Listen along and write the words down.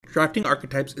Drafting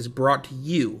Archetypes is brought to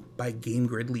you by Game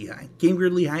Grid Lehigh. Game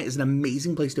Grid Lehigh is an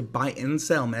amazing place to buy and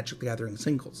sell Magic the Gathering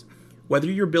singles.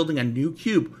 Whether you're building a new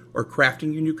cube or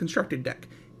crafting your new constructed deck,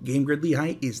 Game Grid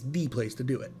Lehigh is the place to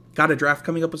do it. Got a draft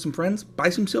coming up with some friends? Buy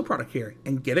some seal product here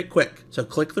and get it quick. So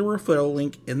click the referral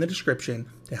link in the description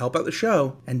to help out the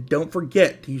show, and don't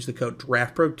forget to use the code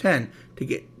DRAFTPRO10 to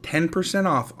get 10%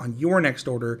 off on your next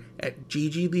order at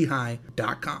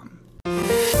gglehigh.com.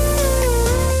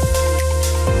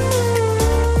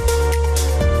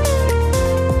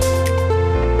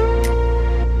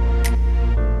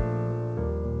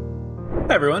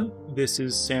 Hi everyone, this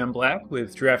is Sam Black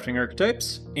with Drafting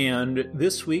Archetypes, and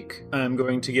this week I'm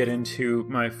going to get into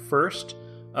my first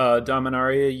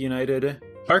Dominaria United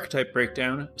archetype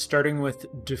breakdown, starting with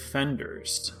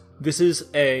Defenders. This is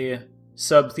a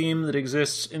sub-theme that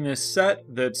exists in this set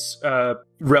that's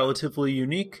relatively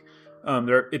unique.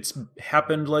 It's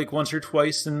happened like once or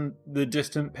twice in the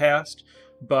distant past,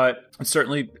 but it's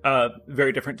certainly a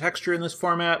very different texture in this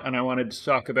format, and I wanted to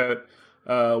talk about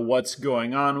what's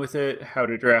going on with it, how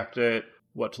to draft it,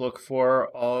 what to look for,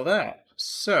 all of that.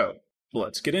 So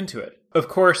let's get into it. Of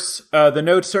course, the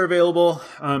notes are available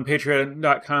on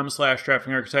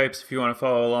patreon.com/draftingarchetypes if you want to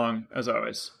follow along, as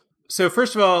always. So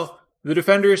first of all, the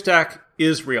Defenders deck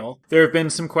is real. There have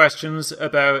been some questions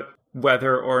about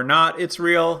whether or not it's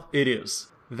real. It is.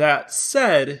 That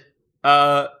said,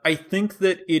 I think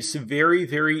that it's very,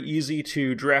 very easy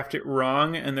to draft it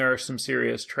wrong, and there are some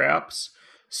serious traps.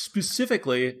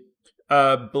 Specifically,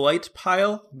 Blight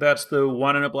Pile, that's the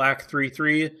 1 and a black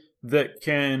 3/3 that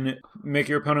can make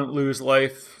your opponent lose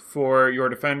life for your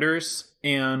defenders,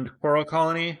 and Coral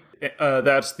Colony,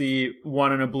 that's the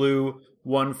 1 and a blue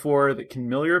 1/4 that can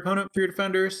mill your opponent for your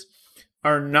defenders,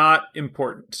 are not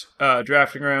important.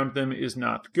 Drafting around them is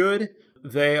not good.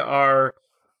 They are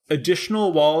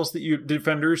additional walls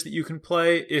defenders that you can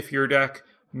play if your deck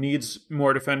needs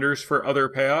more defenders for other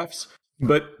payoffs,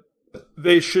 but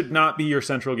they should not be your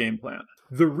central game plan.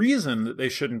 The reason that they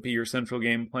shouldn't be your central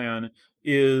game plan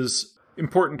is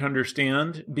important to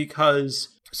understand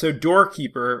because,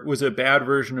 Doorkeeper was a bad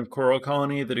version of Coral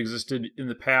Colony that existed in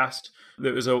the past.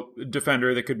 That was a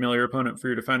defender that could mill your opponent for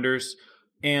your defenders,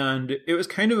 and it was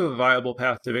kind of a viable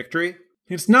path to victory.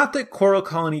 It's not that Coral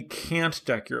Colony can't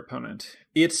deck your opponent.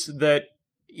 It's that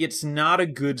it's not a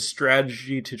good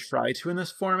strategy to try to in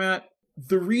this format.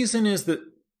 The reason is that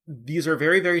these are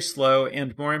very, very slow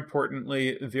and, more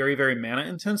importantly, very, very mana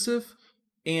intensive.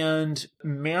 And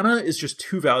mana is just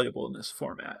too valuable in this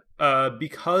format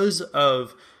because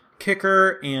of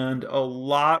kicker and a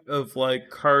lot of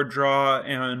card draw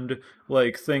and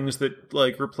things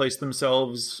that replace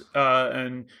themselves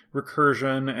and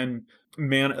recursion and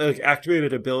mana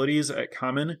activated abilities at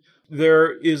common.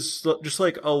 There is just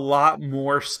a lot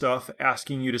more stuff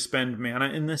asking you to spend mana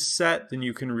in this set than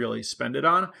you can really spend it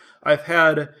on. I've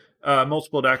had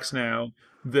multiple decks now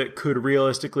that could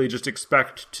realistically just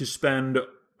expect to spend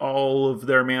all of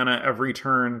their mana every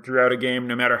turn throughout a game,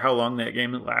 no matter how long that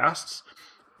game lasts.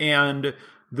 And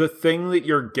the thing that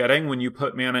you're getting when you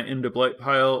put mana into Blight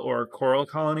Pile or Coral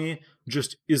Colony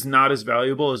just is not as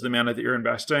valuable as the mana that you're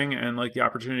investing and the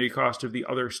opportunity cost of the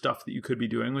other stuff that you could be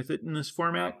doing with it in this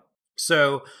format.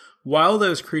 So while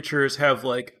those creatures have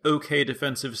okay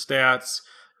defensive stats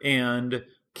and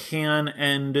can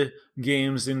end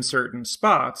games in certain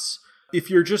spots, if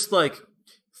you're just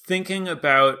thinking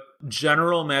about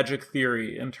general Magic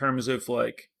theory in terms of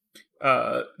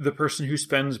the person who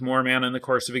spends more mana in the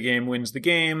course of a game wins the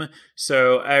game.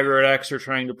 So aggro decks are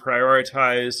trying to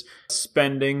prioritize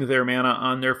spending their mana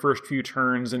on their first few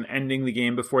turns and ending the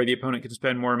game before the opponent can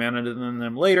spend more mana than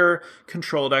them later.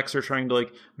 Control decks are trying to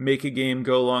make a game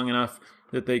go long enough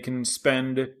that they can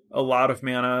spend a lot of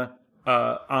mana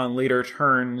on later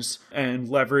turns and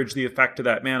leverage the effect of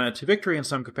that mana to victory in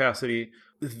some capacity.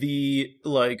 The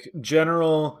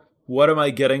general what am I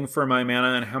getting for my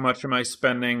mana and how much am I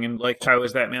spending and how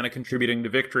is that mana contributing to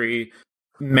victory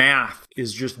math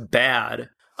is just bad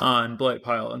on Blight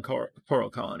Pile and Coral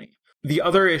Colony. The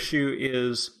other issue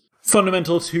is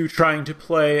fundamental to trying to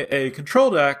play a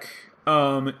control deck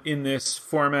in this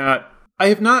format.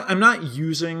 I'm not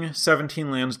using 17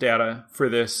 lands data for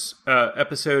this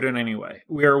episode in any way.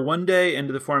 We are one day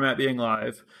into the format being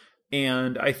live,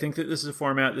 and I think that this is a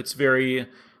format that's very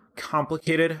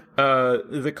complicated.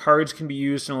 The cards can be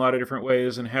used in a lot of different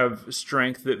ways and have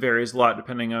strength that varies a lot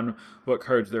depending on what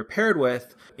cards they're paired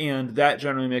with, and that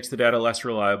generally makes the data less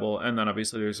reliable, and then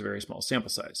obviously there's a very small sample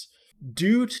size.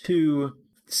 Due to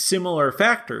similar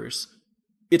factors,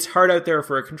 it's hard out there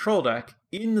for a control deck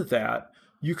in that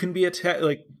you can be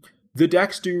The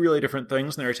decks do really different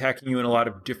things, and they're attacking you in a lot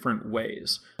of different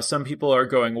ways. Some people are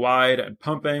going wide and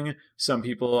pumping. Some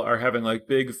people are having like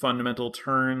big fundamental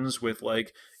turns with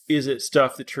like, is it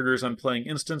stuff that triggers on playing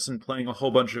instance and playing a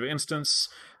whole bunch of instance?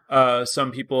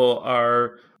 Some people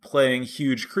are playing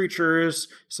huge creatures.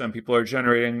 Some people are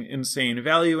generating insane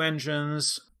value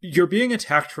engines. You're being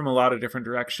attacked from a lot of different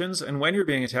directions, and when you're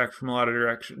being attacked from a lot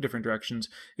of different directions,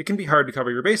 it can be hard to cover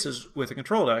your bases with a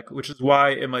control deck, which is why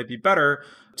it might be better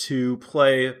to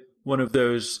play one of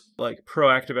those like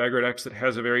proactive aggro decks that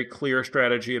has a very clear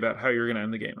strategy about how you're going to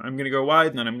end the game. I'm going to go wide,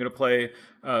 and then I'm going to play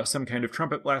some kind of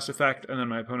trumpet blast effect, and then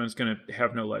my opponent's going to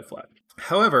have no life left.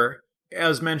 However,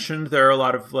 as mentioned, there are a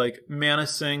lot of like mana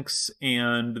sinks,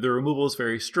 and the removal is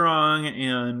very strong,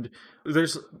 and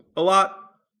there's a lot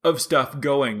of stuff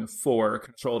going for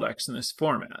control decks in this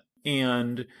format.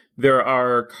 And there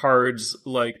are cards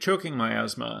like Choking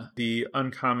Miasma, the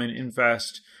uncommon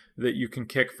infest that you can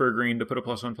kick for green to put a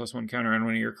 +1/+1 counter on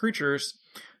one of your creatures,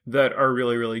 that are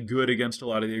really, really good against a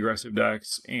lot of the aggressive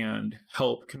decks and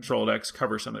help control decks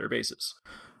cover some of their bases.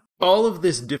 All of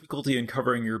this difficulty in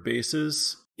covering your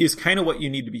bases is kind of what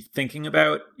you need to be thinking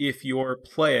about if you're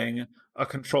playing a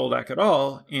control deck at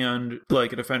all, and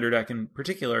like a defender deck in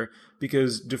particular,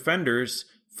 because defenders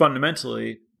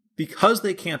fundamentally, because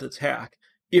they can't attack,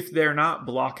 if they're not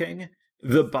blocking,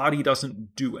 the body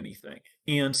doesn't do anything.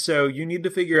 And so you need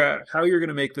to figure out how you're going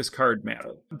to make this card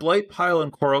matter. Blight Pile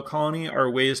and Coral Colony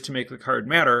are ways to make the card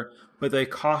matter, but they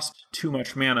cost too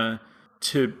much mana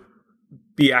to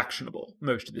be actionable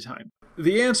most of the time.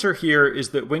 The answer here is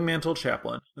that Wingmantle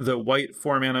Chaplain, the white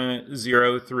 4-mana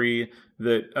 0/3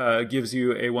 that gives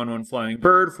you a 1/1 flying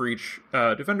bird for each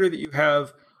defender that you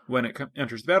have when it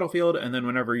enters the battlefield, and then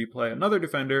whenever you play another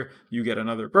defender, you get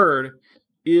another bird,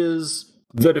 is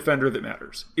the defender that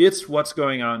matters. It's what's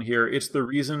going on here. It's the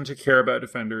reason to care about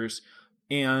defenders,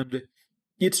 and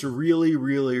it's really,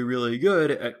 really, really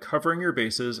good at covering your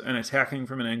bases and attacking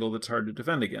from an angle that's hard to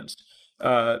defend against.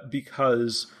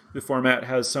 Because the format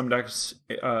has some decks,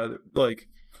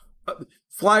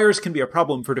 flyers can be a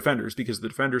problem for defenders because the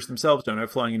defenders themselves don't have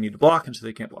flying and need to block, and so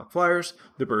they can't block flyers.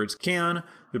 The birds can.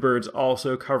 The birds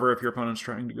also cover if your opponent's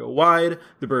trying to go wide.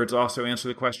 The birds also answer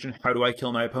the question, how do I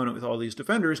kill my opponent with all these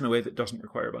defenders in a way that doesn't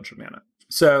require a bunch of mana?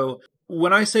 So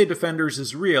when I say defenders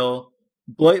is real,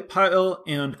 Blight Pile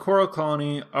and Coral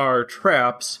Colony are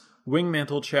traps.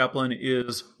 Wingmantle Chaplain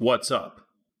is what's up.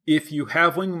 If you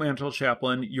have Wingmantle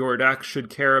Chaplain, your deck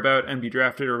should care about and be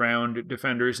drafted around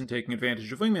defenders and taking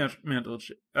advantage of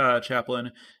Wingmantle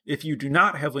Chaplain. If you do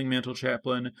not have Wingmantle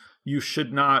Chaplain, you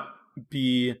should not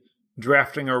be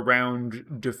drafting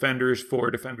around defenders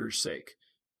for defenders' sake.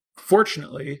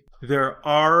 Fortunately, there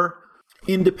are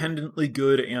independently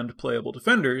good and playable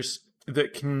defenders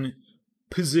that can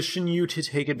position you to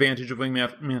take advantage of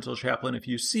Wingmantle Chaplain if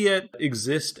you see it,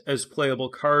 exist as playable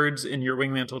cards in your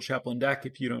Wingmantle Chaplain deck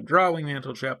if you don't draw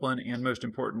Wingmantle Chaplain, and most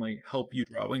importantly, help you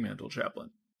draw Wingmantle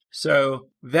Chaplain. So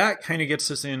that kind of gets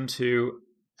us into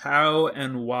how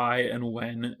and why and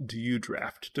when do you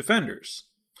draft defenders.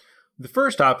 The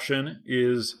first option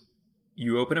is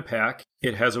you open a pack,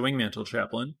 it has a Wingmantle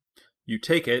Chaplain, you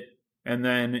take it, and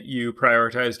then you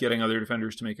prioritize getting other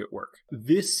defenders to make it work.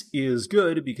 This is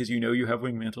good because you know you have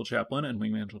Wingmantle Chaplain, and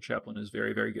Wingmantle Chaplain is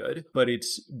very, very good. But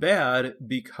it's bad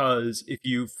because if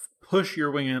you push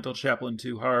your Wingmantle Chaplain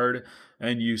too hard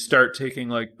and you start taking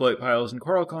like Blight Piles and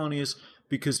Coral Colonies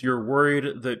because you're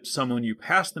worried that someone you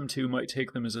pass them to might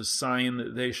take them as a sign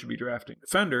that they should be drafting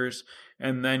defenders,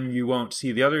 and then you won't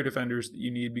see the other defenders that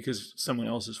you need because someone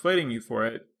else is fighting you for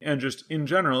it. And just in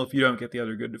general, if you don't get the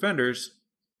other good defenders,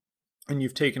 and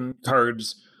you've taken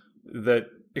cards that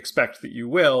expect that you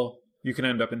will, you can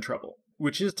end up in trouble.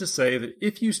 Which is to say that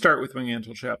if you start with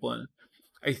Wingmantle Chaplain,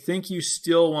 I think you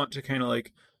still want to kind of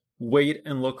like wait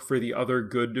and look for the other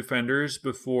good defenders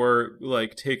before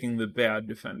like taking the bad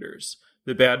defenders.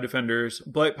 The bad defenders,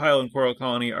 Blight Pile and Coral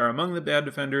Colony are among the bad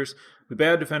defenders. The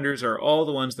bad defenders are all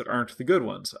the ones that aren't the good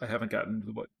ones. I haven't gotten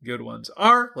to what good ones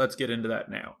are. Let's get into that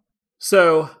now.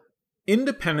 So,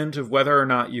 independent of whether or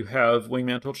not you have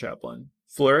Wingmantle Chaplain,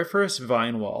 Floriferous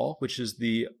Vinewall, which is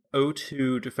the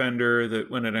 0/2 defender that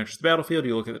when it enters the battlefield,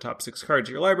 you look at the top 6 cards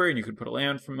of your library and you can put a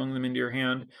land from among them into your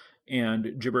hand,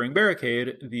 and Gibbering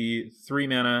Barricade, the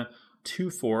 3-mana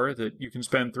 2/4 that you can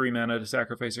spend 3 mana to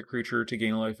sacrifice a creature to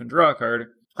gain a life and draw a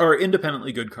card, are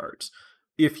independently good cards.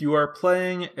 If you are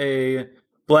playing a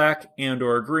black and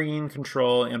or green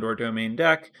control and or domain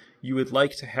deck, you would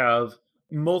like to have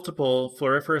multiple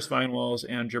Floriferous Vinewalls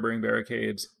and Gibbering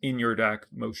Barricades in your deck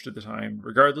most of the time,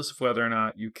 regardless of whether or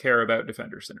not you care about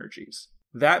defender synergies.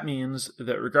 That means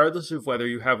that regardless of whether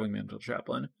you have Wingmantle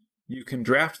Chaplain, You can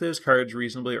draft those cards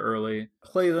reasonably early,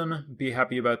 play them, be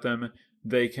happy about them.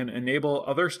 They can enable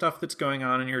other stuff that's going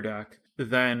on in your deck.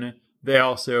 Then they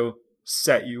also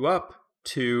set you up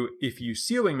to, if you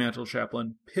see a Wingmantle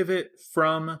Chaplain, pivot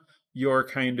from your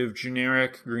kind of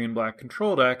generic green-black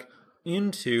control deck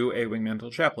into a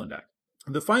Wingmantle Chaplain deck.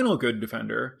 The final good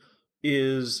defender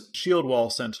is Shield Wall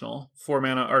Sentinel,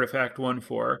 4-mana artifact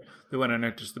 1/4, that when it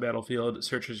enters the battlefield,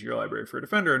 searches your library for a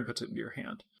defender and puts it into your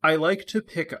hand. I like to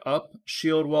pick up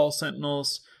Shield Wall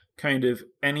Sentinels kind of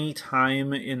any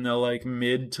time in the like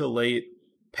mid to late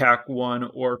pack 1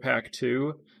 or pack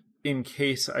 2 in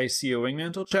case I see a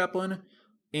Wingmantle Chaplain.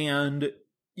 And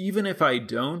even if I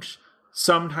don't,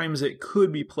 sometimes it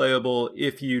could be playable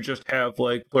if you just have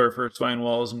like Blurford Spine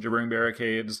Walls and Gibbering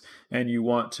Barricades and you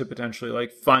want to potentially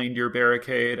like find your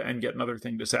barricade and get another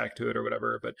thing to sack to it or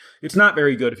whatever. But it's not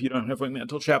very good if you don't have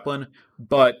Wingmantle Chaplain,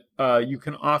 but you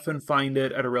can often find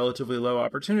it at a relatively low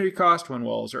opportunity cost when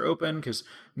walls are open because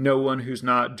no one who's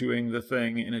not doing the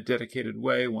thing in a dedicated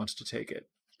way wants to take it.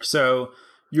 So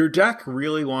your deck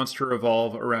really wants to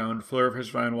revolve around Fleur of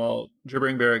Spine Wall,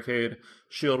 Gibbering Barricade,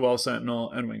 Shield Wall Sentinel,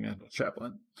 and Wingmantle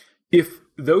Chaplain. If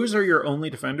those are your only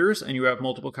defenders and you have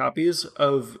multiple copies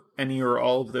of any or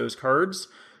all of those cards,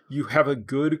 you have a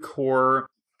good core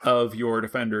of your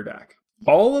defender deck.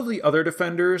 All of the other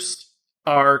defenders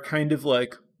are kind of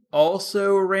like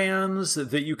also rans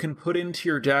that you can put into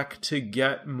your deck to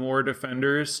get more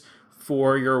defenders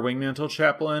for your Wingmantle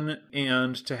Chaplain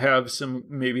and to have some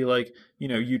maybe like,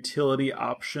 utility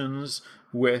options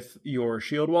with your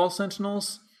Shield Wall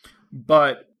Sentinels.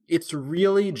 But it's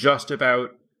really just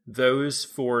about those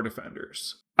 4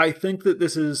 defenders. I think that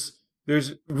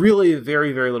there's really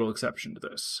very, very little exception to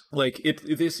this. Like,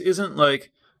 this isn't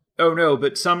like, oh no,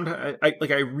 but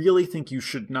I really think you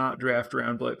should not draft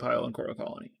around Blightpile and Coral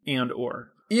Colony,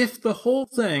 or if the whole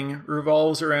thing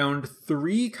revolves around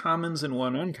 3 commons and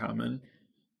 1 uncommon,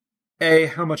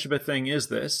 how much of a thing is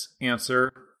this?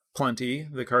 Answer, plenty.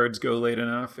 The cards go late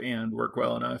enough and work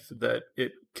well enough that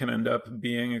it can end up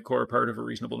being a core part of a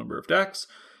reasonable number of decks.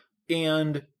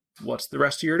 And what's the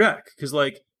rest of your deck? Because,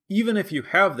 even if you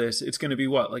have this, it's going to be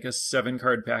like a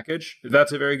 7-card package. If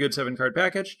that's a very good 7-card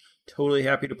package, totally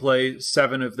happy to play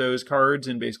 7 of those cards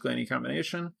in basically any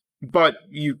combination. But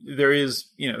there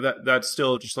is, that's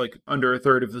still just like under a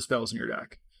third of the spells in your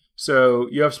deck. So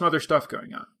you have some other stuff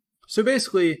going on. So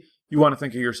basically, you want to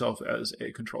think of yourself as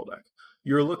a control deck.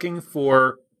 You're looking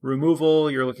for removal,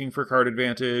 you're looking for card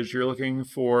advantage, you're looking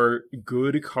for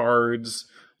good cards,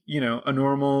 a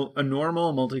normal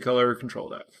multicolor control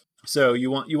deck. So you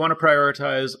want to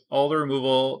prioritize all the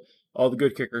removal, all the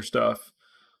good kicker stuff.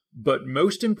 But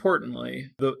most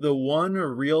importantly, the one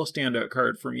real standout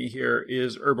card for me here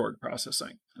is Urborg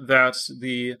Processing. That's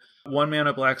the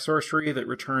 1-mana black sorcery that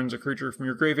returns a creature from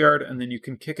your graveyard, and then you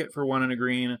can kick it for 1 and a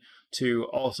green to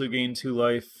also gain 2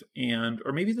 life,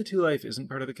 or maybe the 2 life isn't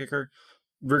part of the kicker,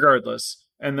 regardless,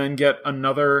 and then get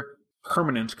another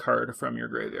permanent card from your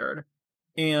graveyard.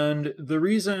 And the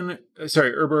reason,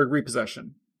 Urborg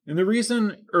Repossession. And the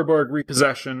reason Urborg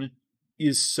Repossession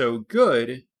is so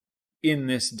good in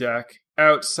this deck,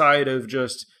 outside of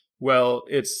just,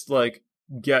 it's like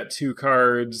get 2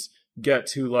 cards, get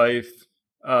 2 life,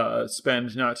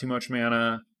 spend not too much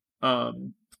mana,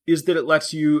 is that it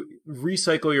lets you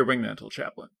recycle your Wingmantle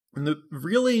Chaplain. And the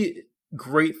really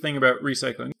great thing about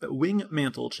recycling the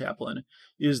Wingmantle Chaplain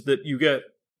is that you get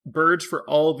birds for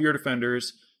all of your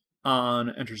defenders on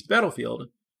enters the battlefield.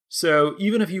 So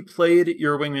even if you played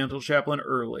your Wingmantle Chaplain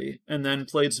early and then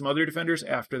played some other defenders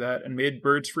after that and made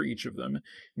birds for each of them,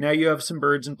 now you have some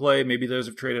birds in play. Maybe those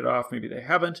have traded off, maybe they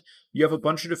haven't. You have a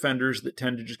bunch of defenders that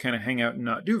tend to just kind of hang out and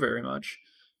not do very much.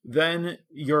 Then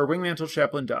your Wingmantle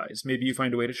Chaplain dies. Maybe you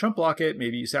find a way to chump block it.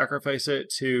 Maybe you sacrifice it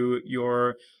to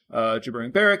your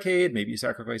Gibbering Barricade. Maybe you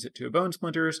sacrifice it to a Bone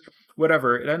Splinters.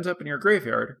 Whatever, it ends up in your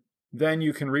graveyard. Then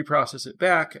you can reprocess it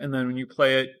back, and then when you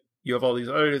play it, you have all these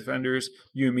other defenders,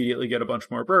 you immediately get a bunch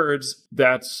more birds.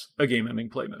 That's a game-ending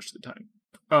play most of the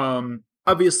time.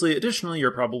 Obviously, additionally,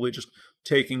 you're probably just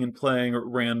taking and playing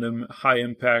random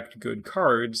high-impact good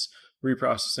cards.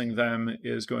 Reprocessing them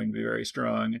is going to be very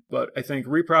strong. But I think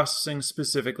reprocessing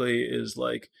specifically is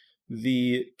like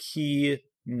the key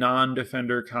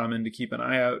non-defender common to keep an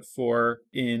eye out for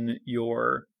in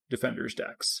your defenders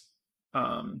decks,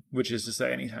 which is to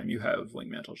say anytime you have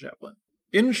Wingmantle Chaplain.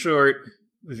 In short,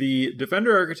 the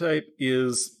defender archetype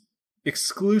is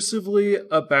exclusively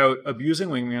about abusing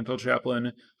Wingmantle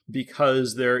Chaplain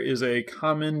because there is a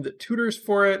common that tutors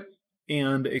for it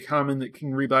and a common that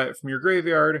can rebuy it from your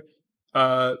graveyard,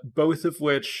 both of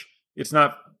which it's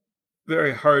not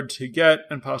very hard to get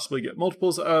and possibly get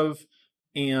multiples of.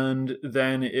 and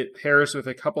then it pairs with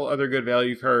a couple other good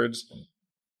value cards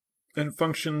and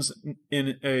functions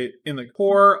in the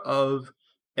core of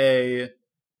a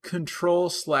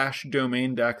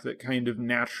control/domain deck that kind of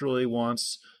naturally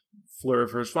wants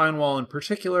Floriferous Vinewall in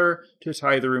particular to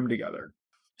tie the room together.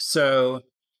 So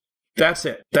that's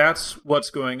it. That's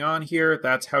what's going on here.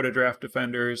 That's how to draft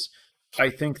Defenders. I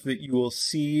think that you will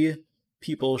see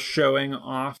people showing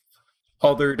off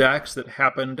other decks that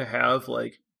happen to have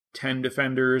like 10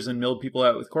 Defenders and milled people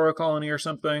out with Coral Colony or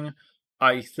something.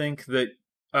 I think that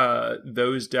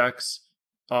those decks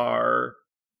are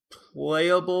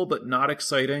playable but not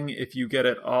exciting if you get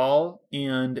it all.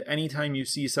 And anytime you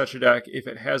see such a deck, if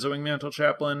it has a Wingmantle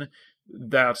Chaplain,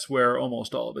 that's where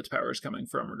almost all of its power is coming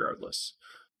from regardless.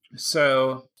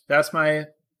 So that's my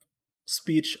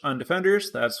speech on Defenders.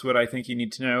 That's what I think you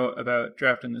need to know about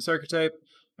drafting this archetype.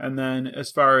 And then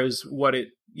as far as what it,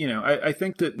 I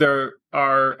think that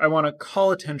I want to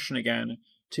call attention again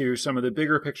to some of the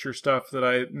bigger picture stuff that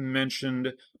I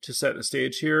mentioned to set the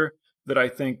stage here, that I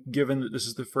think, given that this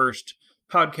is the first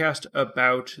podcast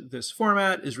about this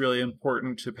format, is really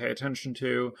important to pay attention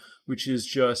to, which is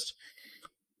just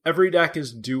every good deck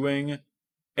is doing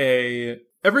a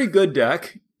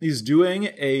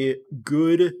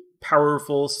good,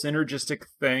 powerful, synergistic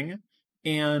thing.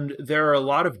 And there are a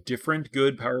lot of different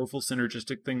good, powerful,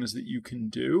 synergistic things that you can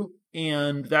do.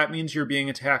 And that means you're being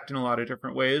attacked in a lot of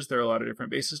different ways. There are a lot of different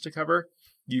bases to cover.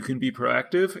 You can be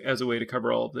proactive as a way to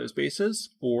cover all of those bases,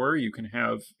 or you can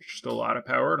have just a lot of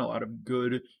power and a lot of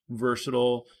good,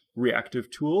 versatile,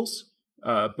 reactive tools.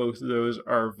 Both of those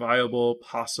are viable,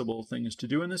 possible things to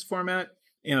do in this format.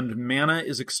 And mana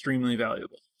is extremely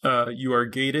valuable. You are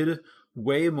gated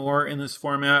way more in this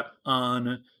format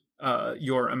on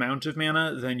your amount of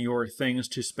mana than your things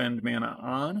to spend mana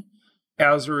on.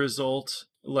 As a result,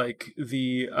 like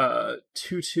the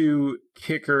 2/2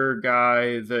 kicker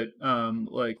guy that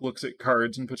looks at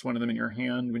cards and puts one of them in your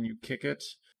hand when you kick it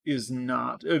is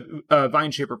not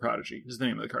Vineshaper Prodigy is the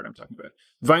name of the card I'm talking about.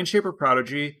 Vineshaper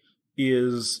Prodigy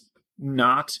is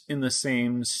not in the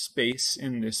same space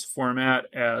in this format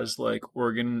as like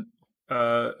Organ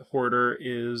Hoarder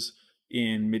is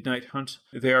in Midnight Hunt.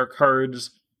 They are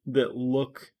cards that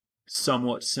look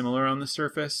somewhat similar on the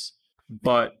surface,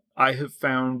 but I have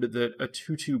found that a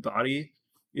 2/2 body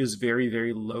is very,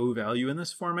 very low value in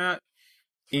this format,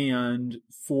 and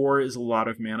 4 is a lot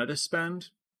of mana to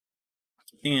spend.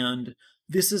 And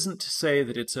this isn't to say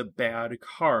that it's a bad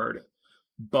card,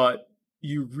 but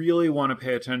you really want to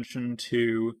pay attention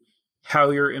to how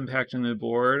you're impacting the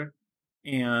board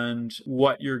and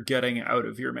what you're getting out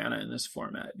of your mana in this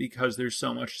format, because there's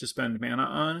so much to spend mana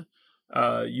on.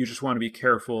 You just want to be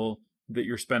careful that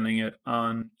you're spending it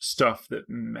on stuff that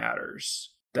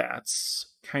matters.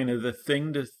 That's kind of the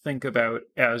thing to think about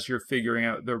as you're figuring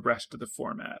out the rest of the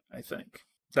format, I think.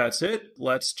 That's it.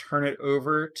 Let's turn it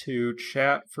over to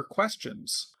chat for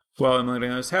questions. While I'm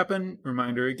letting this happen,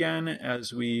 reminder again,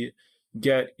 as we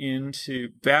get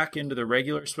back into the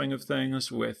regular swing of things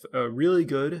with a really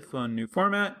good, fun new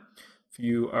format. If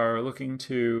you are looking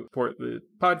to support the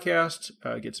podcast,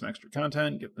 get some extra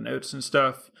content, get the notes and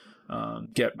stuff,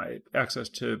 get my access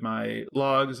to my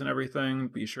logs and everything,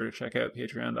 be sure to check out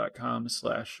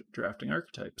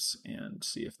patreon.com/draftingarchetypes and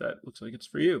see if that looks like it's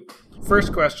for you.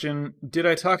 First question, did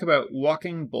I talk about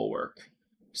Walking Bulwark?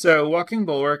 So Walking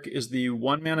Bulwark is the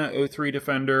 1 mana 0/3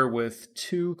 defender with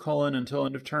 2: until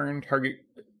end of turn. Target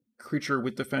creature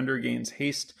with defender gains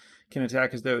haste, can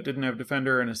attack as though it didn't have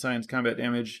defender, and assigns combat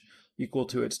damage equal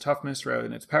to its toughness rather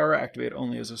than its power. Activate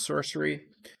only as a sorcery.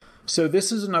 So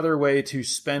this is another way to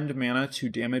spend mana to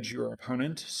damage your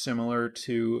opponent, similar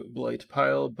to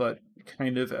Blightpile, but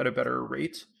kind of at a better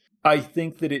rate. I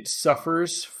think that it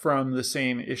suffers from the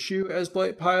same issue as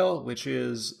Blightpile, which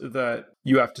is that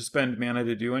you have to spend mana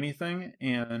to do anything,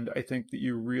 and I think that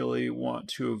you really want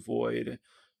to avoid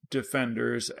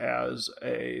defenders as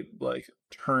a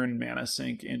turn mana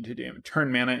sink into damage,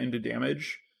 turn mana into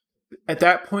damage. At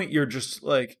that point, you're just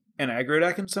like an aggro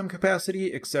deck in some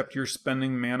capacity, except you're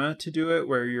spending mana to do it,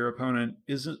 where your opponent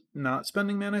isn't not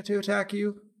spending mana to attack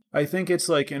you. I think it's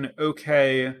like an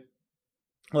okay,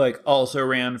 also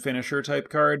ran finisher type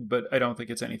card, but I don't think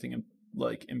it's anything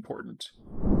important.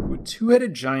 Would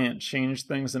Two-Headed Giant change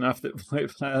things enough that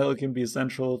Blightpile can be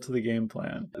central to the game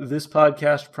plan? This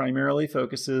podcast primarily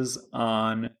focuses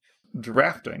on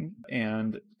drafting,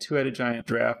 and Two-Headed Giant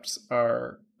drafts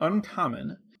are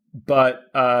uncommon,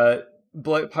 but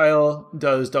Blightpile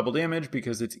does double damage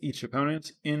because it's each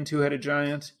opponent in Two-Headed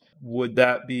Giant. would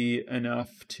that be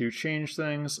enough to change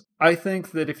things? I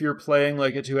think that if you're playing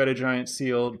like a two-headed giant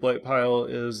sealed, Blight Pile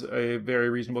is a very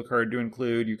reasonable card to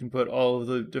include. You can put all of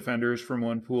the defenders from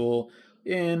one pool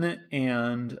in,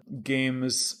 and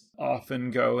games often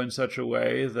go in such a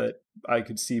way that I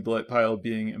could see Blight Pile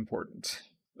being important.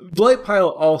 Blight Pile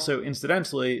also,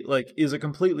 incidentally, like, is a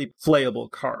completely playable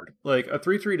card. Like, a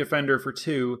 3/3 defender for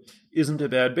 2 isn't a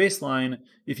bad baseline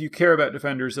if you care about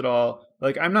defenders at all.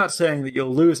 Like, I'm not saying that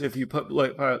you'll lose if you put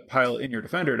Blight Pile in your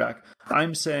defender deck.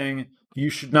 I'm saying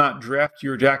you should not draft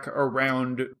your deck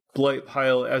around Blight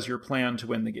Pile as your plan to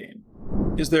win the game.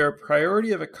 Is there a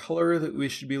priority of a color that we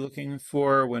should be looking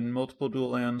for when multiple dual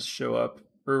lands show up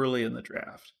early in the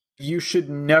draft? You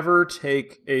should never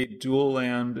take a dual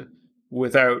land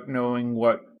without knowing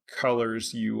what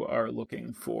colors you are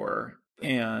looking for.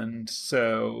 And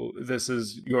so this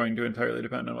is going to entirely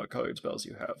depend on what colored spells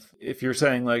you have. If you're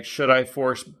saying, like, should I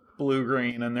force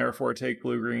blue-green and therefore take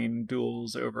blue-green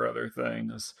duels over other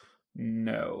things?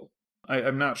 No.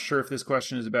 I'm not sure if this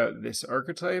question is about this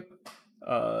archetype.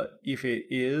 If it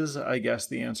is, I guess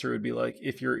the answer would be, like,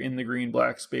 if you're in the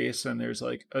green-black space and there's,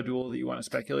 like, a duel that you want to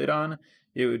speculate on,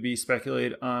 it would be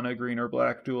speculate on a green or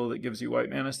black duel that gives you white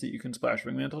mana so that you can splash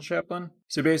Wingmantle Chaplain.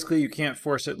 So basically, you can't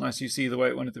force it unless you see the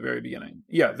white one at the very beginning.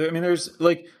 Yeah, I mean, there's,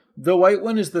 like, the white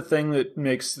one is the thing that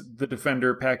makes the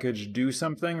defender package do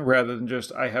something rather than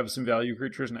just, I have some value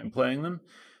creatures and I'm playing them.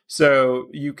 So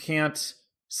you can't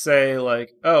say,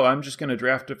 like, oh, I'm just going to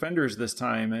draft defenders this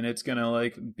time and it's going to,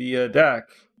 like, be a deck.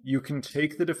 You can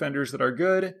take the defenders that are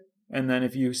good, and then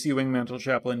if you see Wingmantle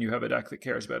Chaplain, you have a deck that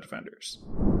cares about defenders.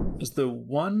 Is the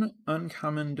one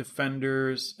uncommon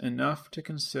defenders enough to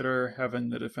consider having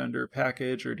the defender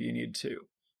package, or do you need two?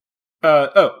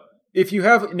 If you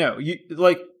have, no, you,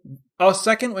 like, a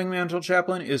second Wingmantle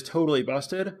Chaplain is totally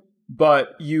busted, but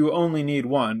you only need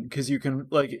one, because you can,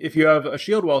 like, if you have a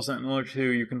Shield Wall Sentinel or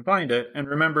two, you can find it. And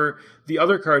remember, the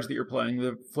other cards that you're playing,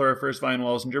 the Floriferous Vine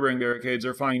Walls and Gibbering Barricades,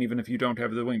 are fine even if you don't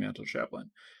have the Wingmantle Chaplain.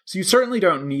 So you certainly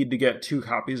don't need to get 2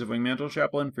 copies of Wingmantle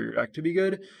Chaplain for your deck to be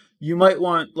good. You might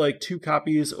want, like, 2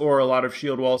 copies or a lot of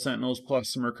Shield Wall Sentinels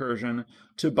plus some Recursion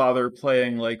to bother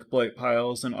playing, like, Blight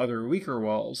Piles and other weaker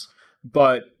walls.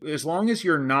 But as long as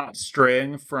you're not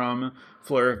straying from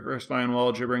Floriferous Vine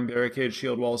Wall, Gibbering Barricade,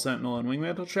 Shield Wall Sentinel, and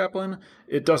Wingmantle Chaplain,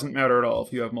 it doesn't matter at all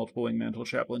if you have multiple Wingmantle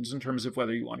Chaplains in terms of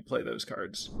whether you want to play those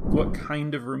cards. What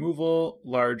kind of removal,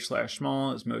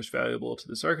 large/small, is most valuable to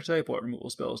this archetype? What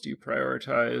removal spells do you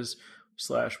prioritize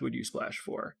 / would you splash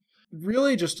for?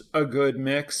 Really just a good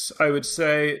mix. I would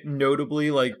say, notably,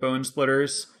 like, Bone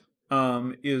Splitters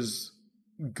is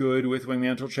good with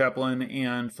Wingmantle Chaplain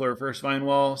and Floriferous Vine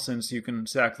Wall, since you can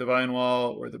sack the Vine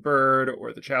Wall or the Bird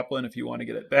or the Chaplain if you want to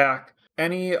get it back.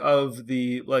 Any of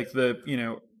the, like, the, you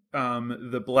know,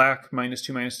 the black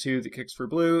 -2/-2 that kicks for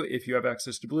blue, if you have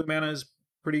access to blue mana, is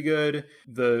pretty good.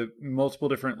 The multiple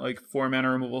different, like, 4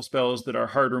 mana removal spells that are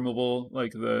hard removal,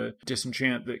 like the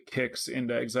Disenchant that kicks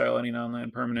into exile any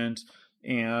non-land permanent,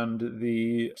 and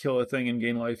the kill a thing and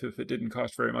gain life if it didn't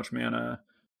cost very much mana,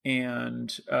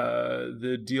 and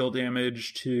the deal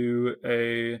damage to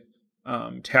a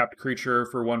tapped creature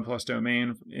for 1+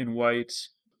 domain in white.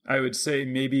 I would say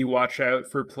maybe watch out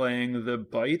for playing the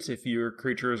Bite if your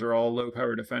creatures are all low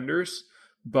power defenders.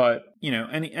 But, you know,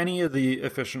 any of the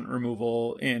efficient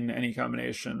removal in any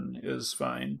combination is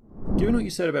fine. Given what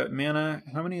you said about mana,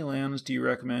 how many lands do you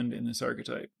recommend in this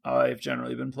archetype? I've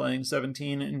generally been playing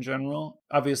 17 in general.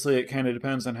 Obviously, it kind of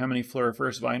depends on how many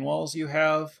Floriferous Vine Walls you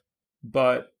have.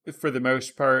 But for the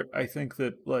most part, I think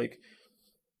that, like,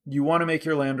 you want to make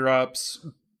your land drops,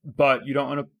 but you don't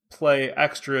want to play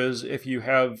extras if you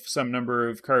have some number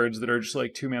of cards that are just,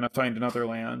 like, 2 mana, find another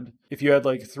land. If you had,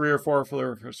 like, 3 or 4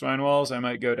 Floriferous Vine Walls, I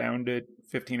might go down to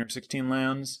 15 or 16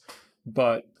 lands.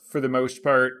 But for the most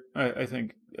part, I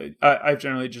think I've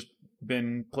generally just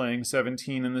been playing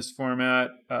 17 in this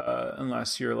format,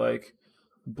 unless you're, like,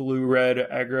 blue-red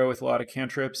aggro with a lot of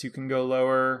cantrips, you can go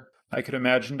lower. I could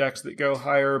imagine decks that go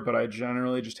higher, but I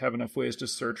generally just have enough ways to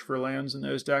search for lands in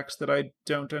those decks that I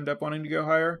don't end up wanting to go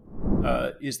higher.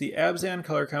 Is the Abzan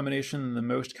color combination the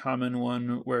most common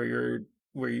one where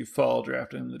you fall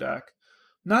drafting the deck?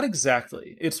 Not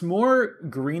exactly. It's more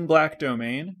green-black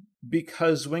domain,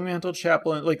 because Wingmantle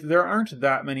Chaplain, like, there aren't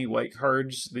that many white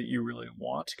cards that you really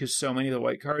want, because so many of the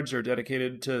white cards are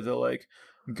dedicated to the, like,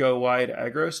 go wide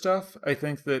aggro stuff. I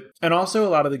think that, and also a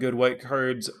lot of the good white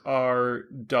cards are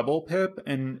double pip,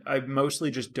 and I mostly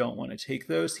just don't want to take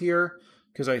those here,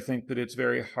 because I think that it's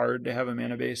very hard to have a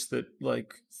mana base that,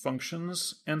 like,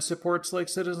 functions and supports, like,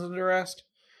 Citizen's Arrest.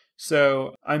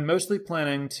 So I'm mostly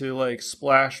planning to like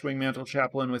splash Wingmantle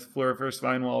Chaplain with Floriferous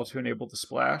Vine Wall to enable the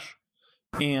splash.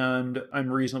 And I'm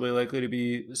reasonably likely to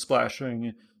be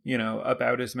splashing,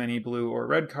 about as many blue or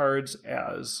red cards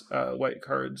as white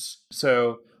cards.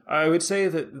 So I would say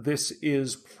that this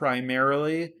is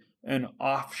primarily an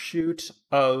offshoot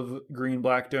of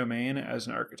Green-Black Domain as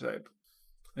an archetype.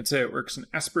 I'd say it works in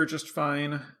Esper just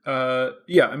fine.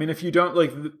 If you don't,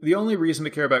 like, the only reason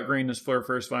to care about green is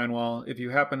Floriferous Vine Wall. If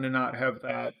you happen to not have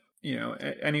that,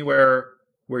 anywhere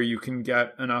where you can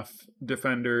get enough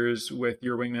defenders with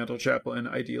your Wingmantle Chaplain,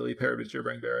 ideally paired with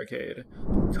Gibbering Barricade.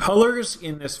 Colors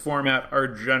in this format are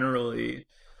generally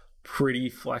pretty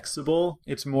flexible.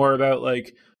 It's more about,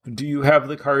 like, do you have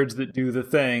the cards that do the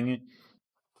thing?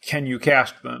 Can you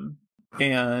cast them?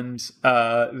 And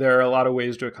there are a lot of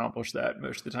ways to accomplish that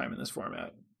most of the time in this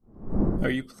format. Are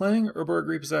you playing Urborg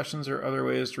Repossessions or other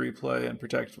ways to replay and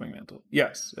protect Wingmantle?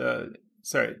 Yes. I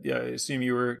assume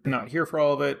you were not here for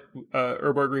all of it.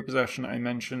 Urborg Repossession I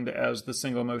mentioned as the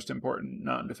single most important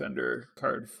non-defender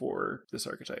card for this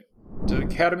archetype. Does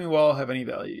Academy Wall have any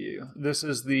value to you? This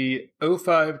is the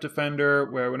 05 defender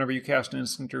where whenever you cast an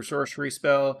instant or sorcery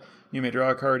spell, you may draw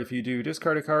a card. If you do,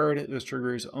 discard a card. This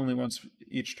triggers only once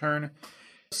each turn.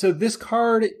 So this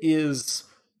card is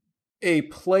a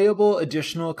playable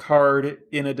additional card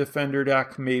in a defender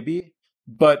deck, maybe,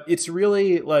 but it's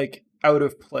really like out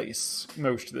of place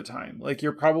most of the time. Like,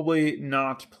 you're probably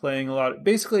not playing a lot.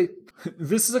 Basically,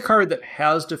 this is a card that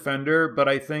has defender, but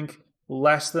I think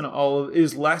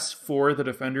is less for the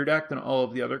defender deck than all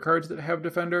of the other cards that have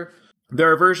defender.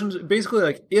 There are versions, basically,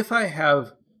 like, if I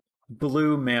have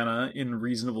blue mana in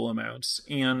reasonable amounts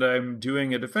and I'm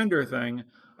doing a defender thing,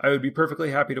 I would be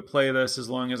perfectly happy to play this as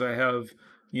long as I have,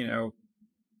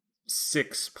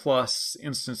 6+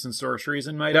 instants and sorceries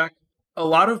in my deck. A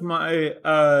lot of my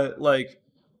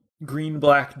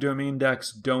green-black domain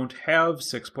decks don't have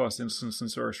 6+ instants and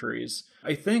sorceries.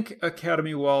 I think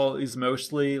Academy Wall is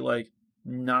mostly like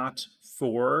not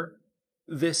for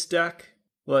this deck.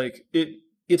 Like,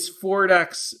 it's for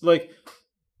decks like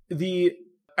the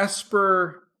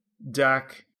Esper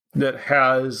deck that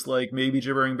has like maybe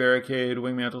Gibbering Barricade,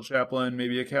 Wingmantle Chaplain,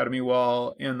 maybe Academy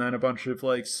Wall, and then a bunch of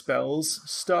like spells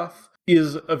stuff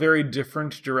is a very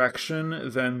different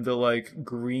direction than the like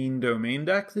green domain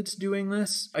deck that's doing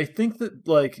this. I think that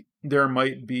like there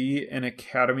might be an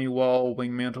Academy Wall,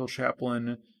 Wingmantle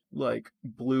Chaplain, like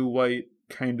blue-white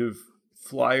kind of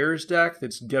flyers deck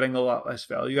that's getting a lot less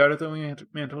value out of the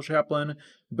Wingmantle Chaplain,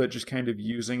 but just kind of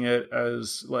using it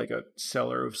as like a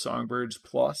seller of Songbirds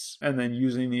plus, and then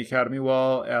using the Academy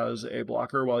Wall as a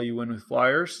blocker while you win with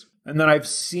flyers. And then I've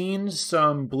seen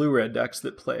some blue-red decks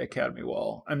that play Academy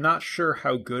Wall. I'm not sure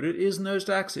how good it is in those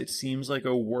decks. It seems like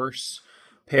a worse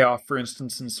payoff, for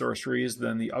instance, in sorceries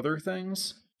than the other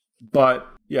things. But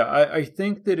yeah, I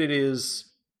think that it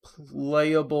is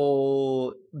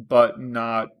playable, but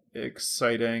not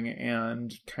exciting,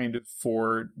 and kind of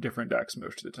for different decks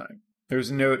most of the time.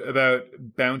 There's a note about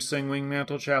bouncing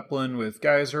Wingmantle Chaplain with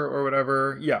Geyser or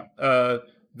whatever. Yeah,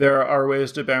 there are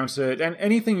ways to bounce it, and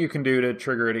anything you can do to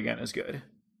trigger it again is good.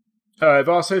 I've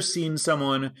also seen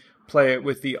someone play it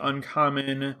with the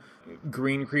uncommon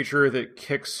green creature that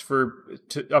kicks for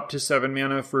up to 7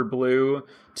 mana for blue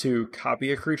to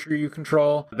copy a creature you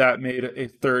control. That made a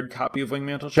third copy of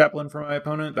Wingmantle Chaplain for my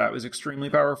opponent. That was extremely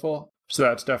powerful. So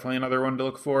that's definitely another one to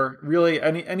look for. Really,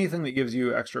 anything that gives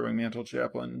you extra Wingmantle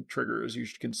Chaplain triggers you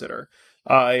should consider.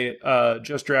 I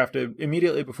just drafted,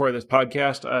 immediately before this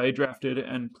podcast, I drafted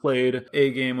and played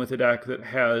a game with a deck that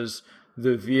has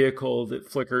the vehicle that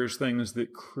flickers things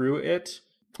that crew it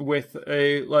with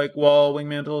a like wall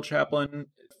Wingmantle Chaplain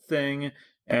thing,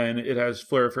 and it has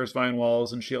Floriferous Vine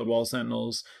Walls and Shield Wall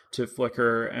Sentinels to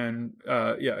flicker, and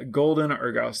Golden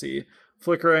Argosy.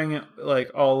 Flickering,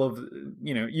 like, all of,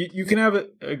 you can have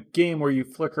a game where you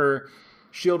flicker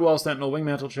Shield Wall Sentinel,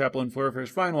 Wingmantle Chaplain,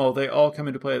 Floriferous Vine Wall. They all come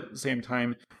into play at the same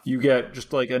time. You get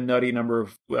just like a nutty number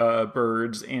of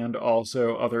birds and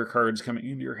also other cards coming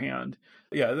into your hand.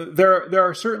 Yeah, there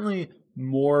are certainly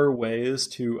more ways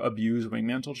to abuse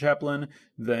Wingmantle Chaplain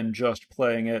than just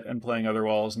playing it and playing other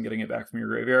walls and getting it back from your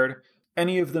graveyard.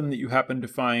 Any of them that you happen to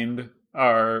find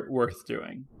are worth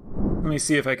doing. Let me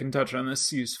see if I can touch on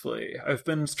this usefully. I've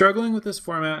been struggling with this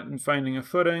format and finding a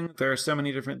footing. There are so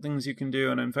many different things you can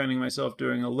do, and I'm finding myself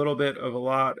doing a little bit of a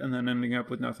lot and then ending up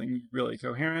with nothing really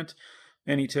coherent.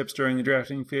 Any tips during the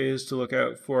drafting phase to look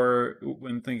out for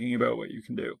when thinking about what you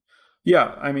can do?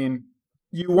 Yeah, I mean,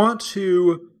 you want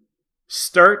to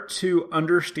start to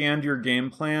understand your game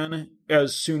plan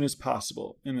as soon as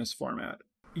possible in this format.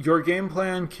 Your game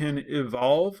plan can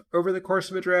evolve over the course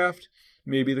of a draft,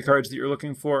 Maybe the cards that you're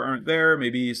looking for aren't there.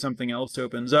 Maybe something else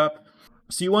opens up.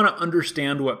 So you want to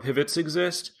understand what pivots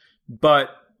exist, but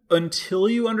until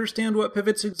you understand what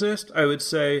pivots exist, I would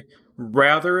say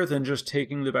rather than just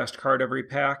taking the best card every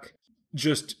pack,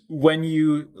 just when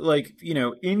you, like, you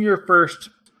know, in your first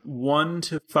 1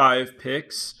 to 5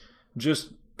 picks,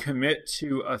 just commit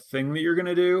to a thing that you're going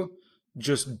to do.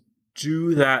 Just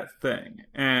do that thing.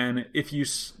 And if you,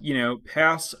 you know,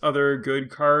 pass other good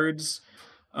cards,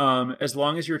 as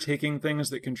long as you're taking things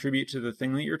that contribute to the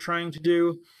thing that you're trying to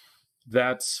do,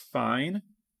 that's fine.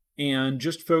 And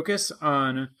just focus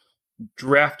on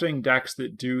drafting decks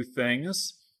that do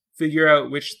things. Figure out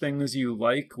which things you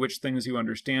like, which things you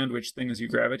understand, which things you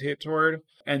gravitate toward.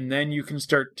 And then you can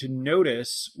start to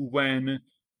notice when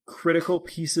critical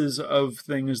pieces of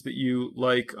things that you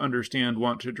like, understand,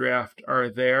 want to draft are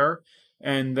there.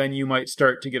 And then you might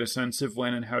start to get a sense of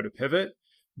when and how to pivot.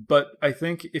 But I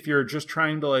think if you're just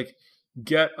trying to like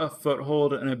get a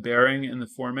foothold and a bearing in the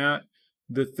format,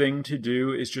 the thing to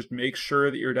do is just make sure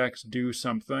that your decks do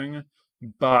something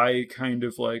by kind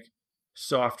of like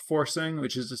soft forcing,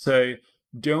 which is to say,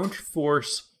 don't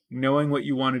force knowing what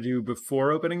you want to do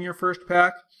before opening your first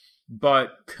pack,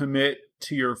 but commit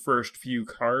to your first few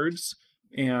cards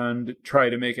and try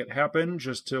to make it happen,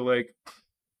 just to like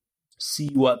see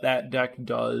what that deck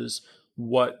does,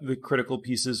 what the critical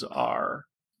pieces are,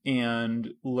 and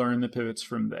learn the pivots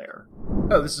from there.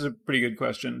 Oh, this is a pretty good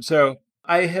question. So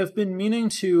I have been meaning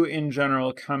to, in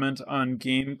general, comment on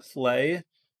gameplay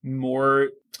more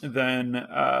than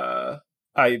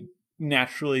I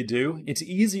naturally do. It's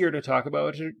easier to talk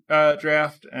about a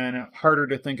draft and harder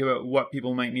to think about what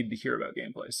people might need to hear about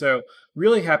gameplay. So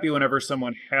really happy whenever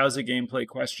someone has a gameplay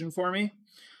question for me.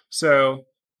 So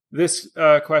this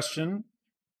question,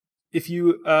 if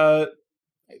you...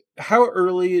 how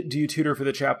early do you tutor for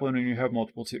the Chaplain when you have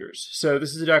multiple tutors? So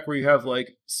this is a deck where you have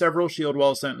like several Shield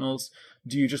Wall Sentinels.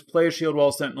 Do you just play a Shield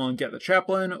Wall Sentinel and get the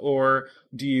Chaplain, or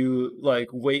do you like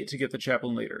wait to get the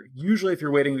Chaplain later? Usually if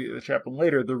you're waiting to get the Chaplain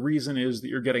later, the reason is that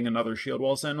you're getting another Shield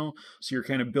Wall Sentinel. So you're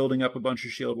kind of building up a bunch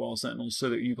of Shield Wall Sentinels so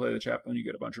that when you play the Chaplain, you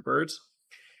get a bunch of birds.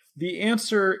 The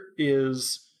answer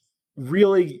is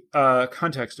really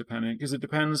context dependent, because it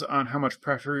depends on how much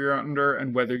pressure you're under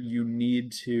and whether you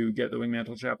need to get the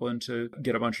Wingmantle Chaplain to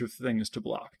get a bunch of things to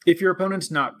block. If your opponent's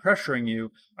not pressuring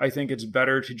you, I think it's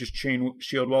better to just chain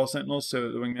Shield Wall Sentinels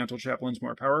so the Wingmantle Chaplain's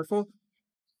more powerful.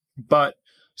 But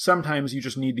sometimes you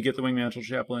just need to get the Wingmantle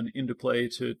Chaplain into play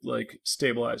to like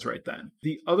stabilize right then.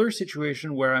 The other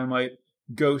situation where I might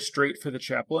go straight for the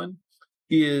Chaplain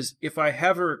is if I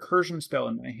have a recursion spell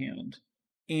in my hand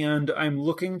and I'm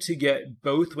looking to get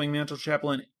both Wingmantle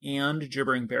Chaplain and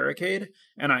Gibbering Barricade,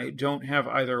 and I don't have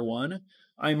either one,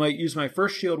 I might use my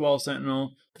first Shield Wall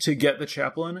Sentinel to get the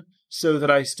Chaplain so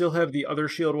that I still have the other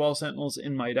Shield Wall Sentinels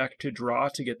in my deck to draw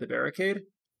to get the Barricade.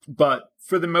 But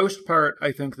for the most part,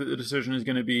 I think that the decision is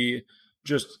going to be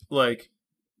just like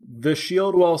the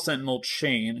Shield Wall Sentinel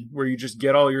chain, where you just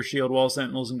get all your Shield Wall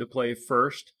Sentinels into play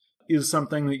first, is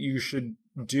something that you should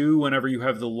do whenever you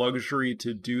have the luxury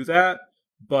to do that.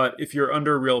 But if you're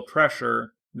under real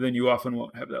pressure, then you often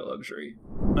won't have that luxury.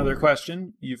 Another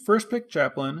question. You first pick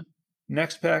Chaplain.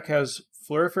 Next pack has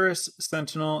Floriferous,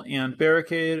 Sentinel, and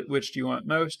Barricade. Which do you want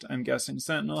most? I'm guessing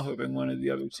Sentinel, hoping one of the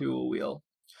other two will wheel.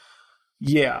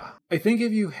 Yeah. I think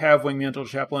if you have Wingmantle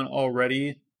Chaplain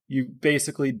already, you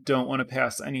basically don't want to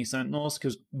pass any Sentinels,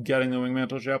 because getting the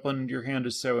Wingmantle Chaplain into your hand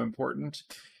is so important.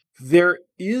 There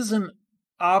is an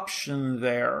option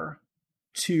there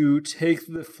to take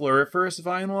the Floriferous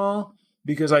Vine Wall,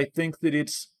 because I think that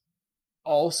it's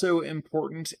also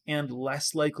important and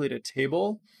less likely to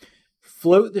table.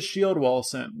 Float the Shield Wall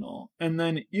Sentinel, and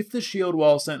then if the Shield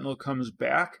Wall Sentinel comes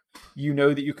back, you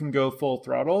know that you can go full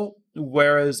throttle,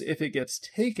 whereas if it gets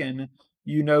taken,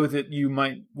 you know that you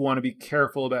might want to be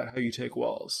careful about how you take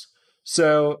walls.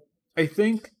 So I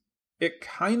think it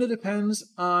kind of depends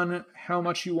on how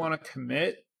much you want to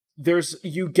commit.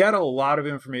 You get a lot of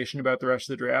information about the rest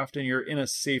of the draft, and you're in a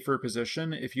safer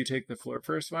position if you take the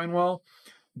Floriferous Vine Wall.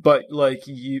 But like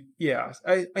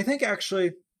I think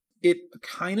actually it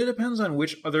kind of depends on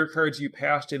which other cards you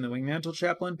passed in the Wingmantle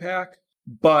Chaplain pack.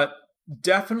 But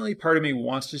definitely part of me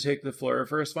wants to take the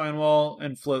Floriferous Vine Wall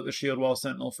and float the Shield Wall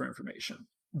Sentinel for information.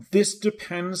 This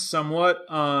depends somewhat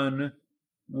on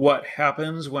what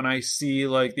happens when I see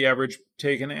like the average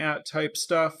taken at type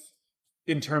stuff.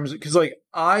 In terms of, because like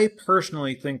I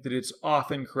personally think that it's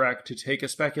often correct to take a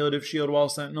speculative Shield Wall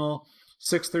Sentinel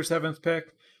 6th or 7th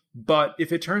pick, but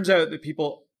if it turns out that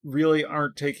people really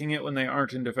aren't taking it when they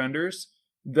aren't in Defenders,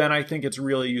 then I think it's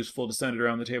really useful to send it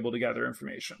around the table to gather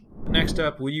information. Next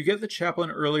up, will you get the chaplain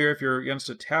earlier if you're against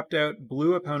a tapped out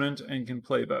blue opponent and can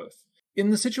play both? In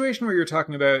the situation where you're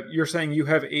talking about, you're saying you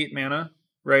have 8 mana,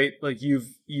 right? Like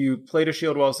you played a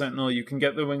Shield Wall Sentinel, you can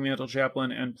get the Wingmantle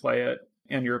Chaplain and play it,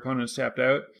 and your opponent's tapped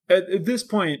out. At this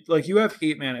point, like, you have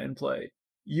 8 mana in play.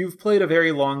 You've played a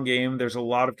very long game. There's a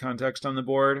lot of context on the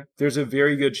board. There's a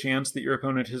very good chance that your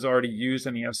opponent has already used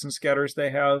any Essence Scatters they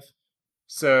have.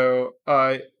 So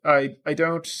I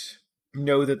don't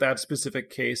know that specific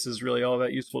case is really all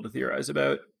that useful to theorize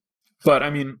about. But I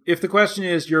mean, if the question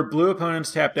is your blue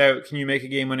opponent's tapped out, can you make a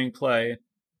game-winning play?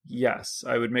 Yes,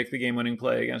 I would make the game-winning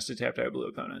play against a tapped out blue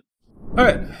opponent. All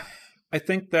right, I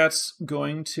think that's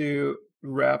going to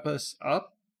wrap us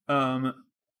up.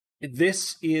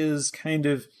 This is kind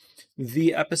of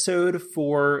the episode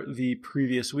for the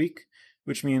previous week,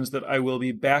 which means that I will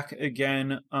be back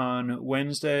again on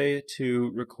Wednesday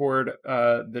to record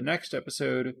the next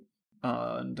episode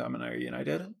on Dominaria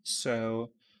United. So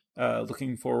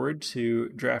looking forward to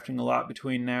drafting a lot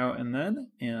between now and then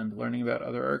and learning about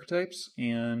other archetypes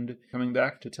and coming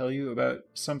back to tell you about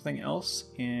something else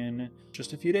in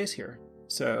just a few days here.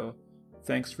 So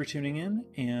thanks for tuning in,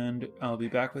 and I'll be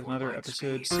back with another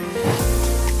episode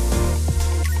soon.